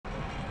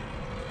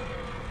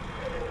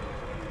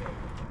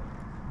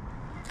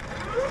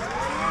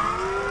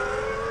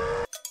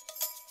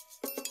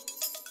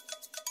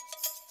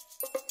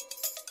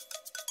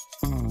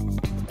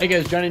Hey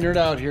guys, Johnny Nerd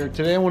Out here.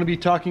 Today I want to be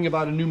talking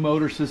about a new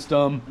motor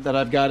system that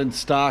I've got in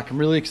stock. I'm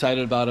really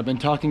excited about it. I've been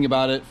talking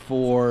about it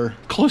for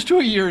close to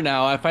a year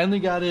now. I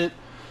finally got it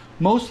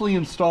mostly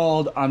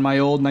installed on my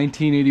old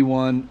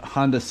 1981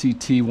 Honda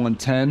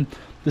ct110.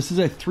 This is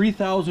a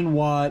 3,000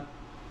 watt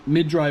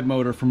mid-drive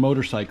motor for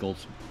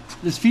motorcycles.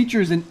 This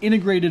features an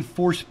integrated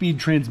 4-speed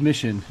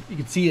transmission. You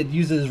can see it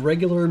uses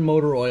regular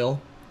motor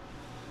oil.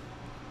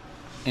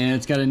 And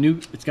it's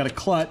got a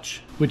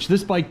clutch, which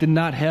this bike did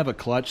not have a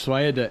clutch, so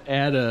I had to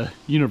add a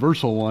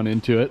universal one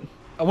into it.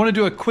 I want to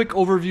do a quick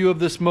overview of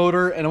this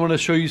motor, and I want to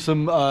show you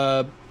some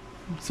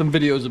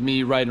videos of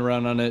me riding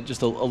around on it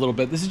just a little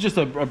bit. This is just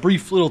a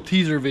brief little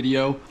teaser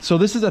video. So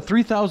this is a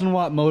 3,000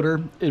 watt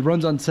motor. It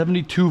runs on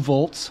 72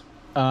 volts.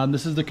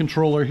 This is the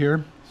controller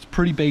here. It's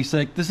pretty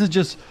basic. This is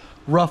just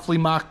roughly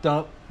mocked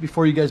up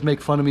before you guys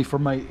make fun of me for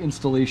my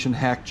installation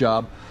hack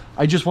job.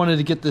 I just wanted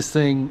to get this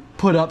thing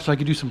put up so I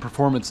could do some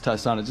performance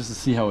tests on it just to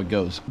see how it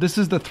goes. This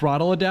is the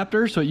throttle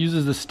adapter, so it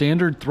uses the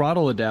standard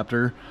throttle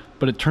adapter,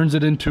 but it turns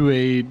it into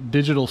a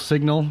digital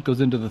signal, goes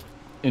into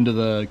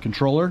the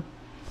controller.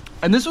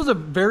 And this was a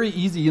very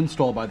easy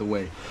install, by the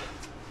way.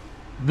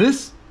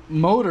 This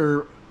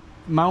motor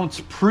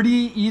mounts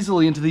pretty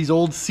easily into these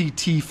old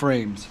CT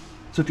frames.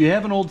 So if you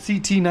have an old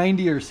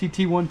CT90 or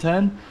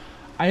CT110,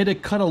 I had to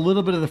cut a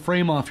little bit of the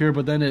frame off here,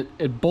 but then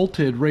it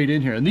bolted right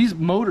in here. And these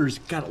motors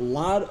got a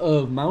lot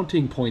of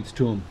mounting points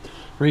to them.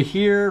 Right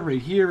here, right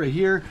here, right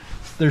here.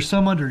 There's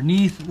some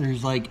underneath.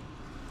 There's like,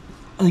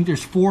 I think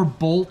there's 4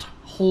 bolt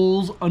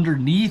holes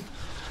underneath.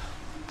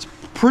 It's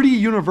pretty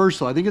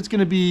universal. I think it's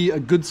gonna be a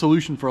good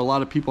solution for a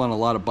lot of people on a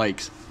lot of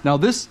bikes. Now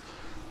this,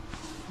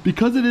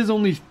 because it is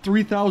only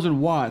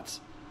 3,000 watts,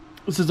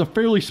 this is a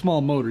fairly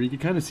small motor. You can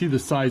kind of see the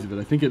size of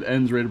it. I think it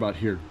ends right about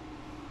here.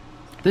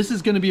 This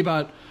is gonna be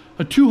about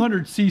a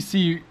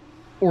 200cc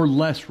or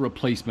less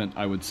replacement,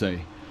 I would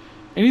say.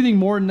 Anything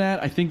more than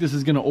that, I think this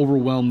is going to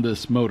overwhelm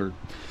this motor.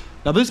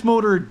 Now this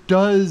motor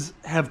does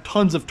have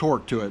tons of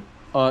torque to it,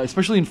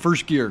 especially in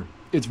first gear.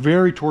 It's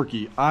very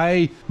torquey.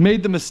 I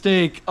made the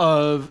mistake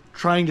of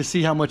trying to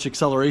see how much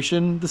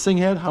acceleration this thing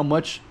had, how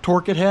much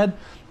torque it had,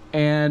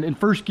 and in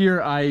first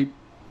gear I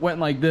went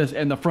like this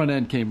and the front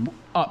end came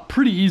up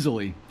pretty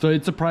easily. So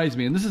it surprised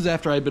me. And this is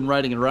after I'd been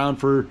riding it around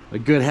for a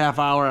good half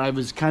hour. I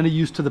was kind of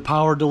used to the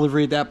power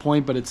delivery at that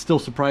point, but it still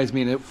surprised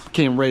me and it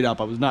came right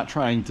up. I was not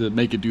trying to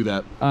make it do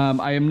that.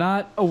 I am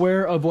not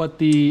aware of what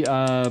the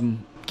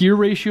gear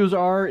ratios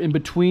are in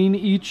between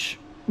each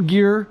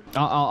gear.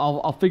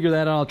 I'll figure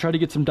that out. I'll try to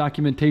get some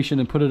documentation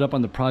and put it up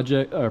on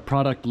the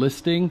product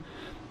listing.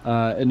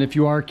 And if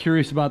you are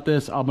curious about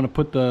this, I'm going to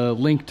put the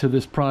link to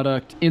this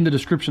product in the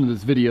description of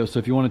this video, so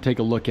if you want to take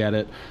a look at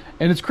it.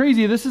 And it's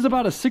crazy, this is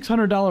about a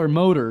 $600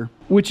 motor,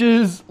 which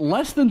is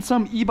less than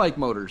some e-bike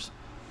motors,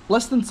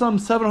 less than some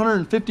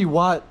 750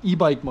 watt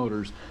e-bike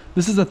motors.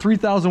 This is a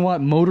 3,000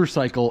 watt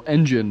motorcycle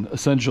engine,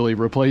 essentially,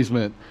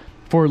 replacement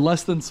for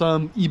less than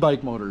some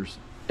e-bike motors.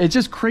 It's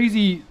just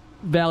crazy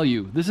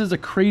value. This is a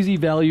crazy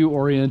value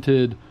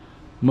oriented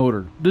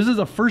motor. This is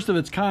a first of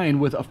its kind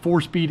with a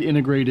 4-speed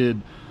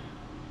integrated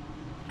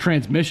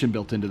transmission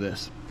built into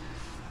this.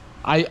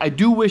 I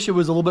do wish it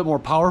was a little bit more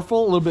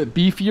powerful, a little bit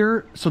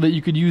beefier, so that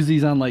you could use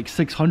these on like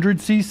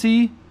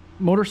 600cc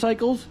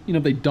motorcycles. You know,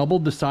 if they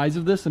doubled the size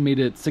of this and made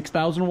it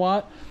 6,000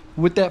 watt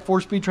with that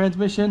 4-speed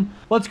transmission.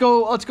 Let's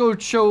go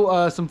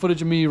show some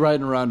footage of me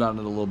riding around on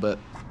it a little bit.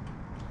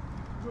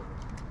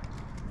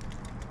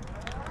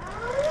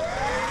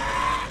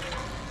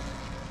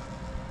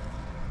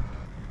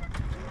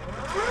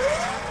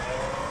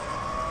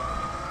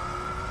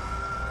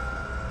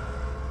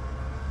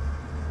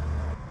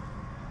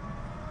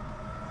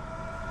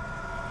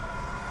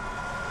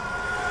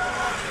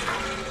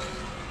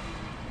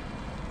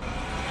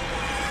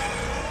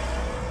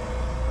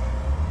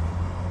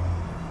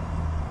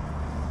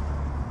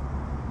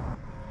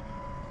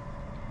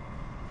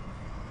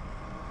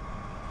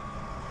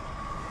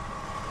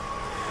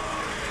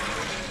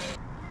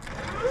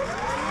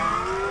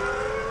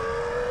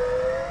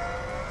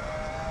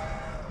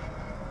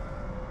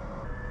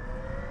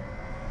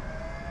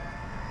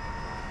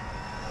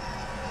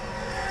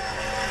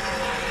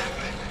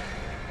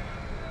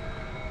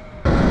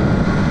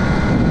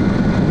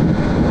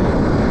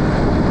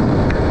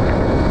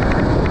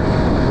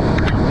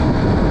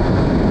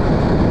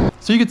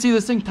 So you can see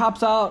this thing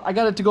tops out. I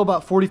got it to go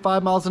about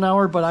 45 miles an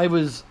hour, but I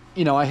was,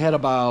 you know, I had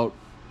about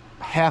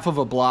half of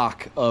a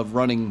block of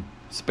running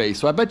space.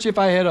 So I bet you if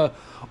I had a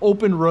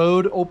open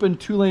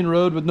 2-lane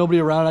road with nobody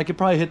around, I could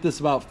probably hit this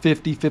about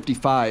 50,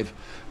 55,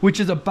 which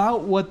is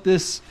about what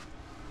this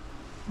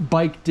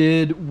bike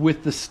did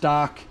with the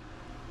stock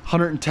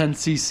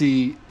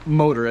 110cc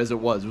motor as it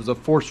was. It was a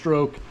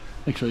 4-stroke,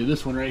 actually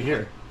this one right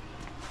here.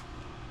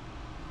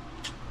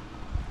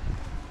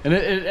 And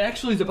it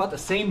actually is about the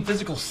same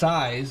physical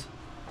size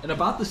and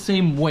about the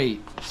same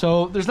weight.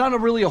 So there's not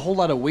really a whole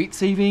lot of weight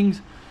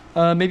savings,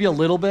 maybe a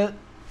little bit,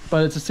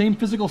 but it's the same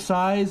physical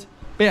size.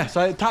 But yeah,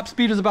 so top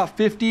speed is about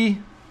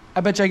 50. I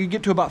bet you I could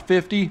get to about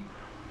 50.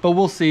 but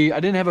we'll see. I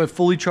didn't have a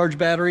fully charged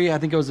battery. I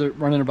think I was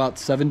running about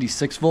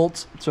 76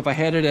 volts. So if I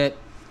had it at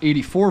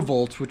 84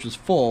 volts, which is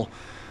full,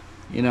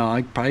 you know,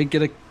 I'd probably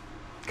get a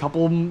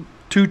couple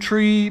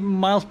 2-3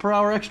 miles per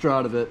hour extra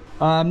out of it.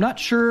 I'm not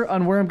sure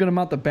on where I'm gonna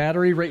mount the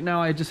battery. Right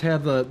now I just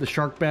have the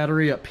Shark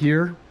battery up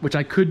here, which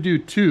I could do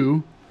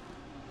 2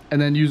 and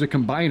then use a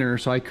combiner,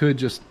 so I could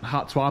just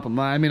hot swap them.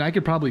 I mean, I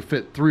could probably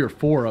fit 3 or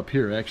 4 up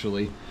here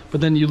actually,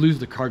 but then you lose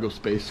the cargo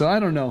space. So I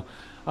don't know.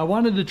 I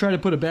wanted to try to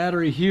put a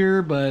battery here,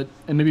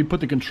 and maybe put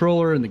the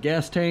controller in the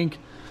gas tank.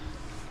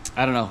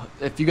 I don't know.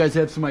 If you guys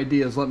have some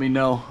ideas, let me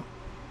know.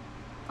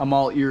 I'm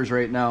all ears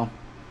right now.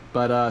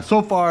 But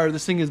so far,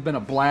 this thing has been a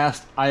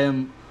blast. I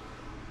am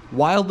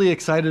wildly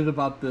excited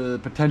about the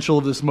potential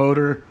of this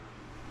motor.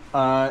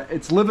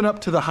 It's living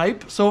up to the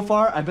hype so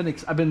far. I've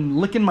been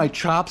licking my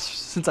chops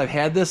since I've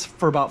had this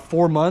for about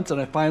 4 months, and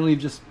I finally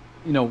just,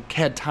 you know,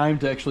 had time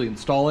to actually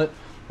install it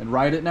and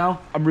ride it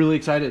now. I'm really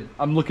excited.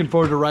 I'm looking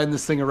forward to riding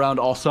this thing around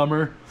all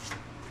summer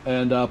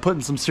and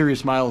putting some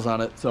serious miles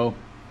on it. So,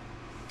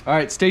 all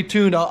right, stay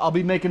tuned. I'll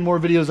be making more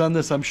videos on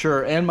this, I'm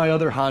sure, and my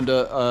other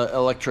Honda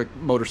electric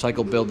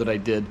motorcycle build that I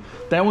did.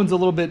 That one's a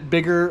little bit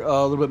bigger,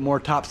 a little bit more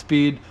top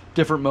speed,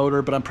 different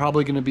motor, but I'm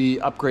probably going to be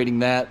upgrading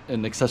that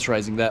and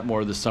accessorizing that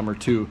more this summer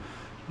too,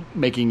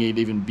 making it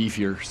even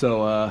beefier.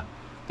 So,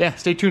 yeah,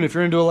 stay tuned. If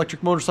you're into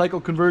electric motorcycle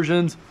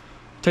conversions,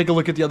 take a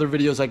look at the other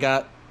videos I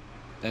got,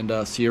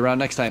 and see you around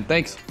next time.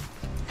 Thanks.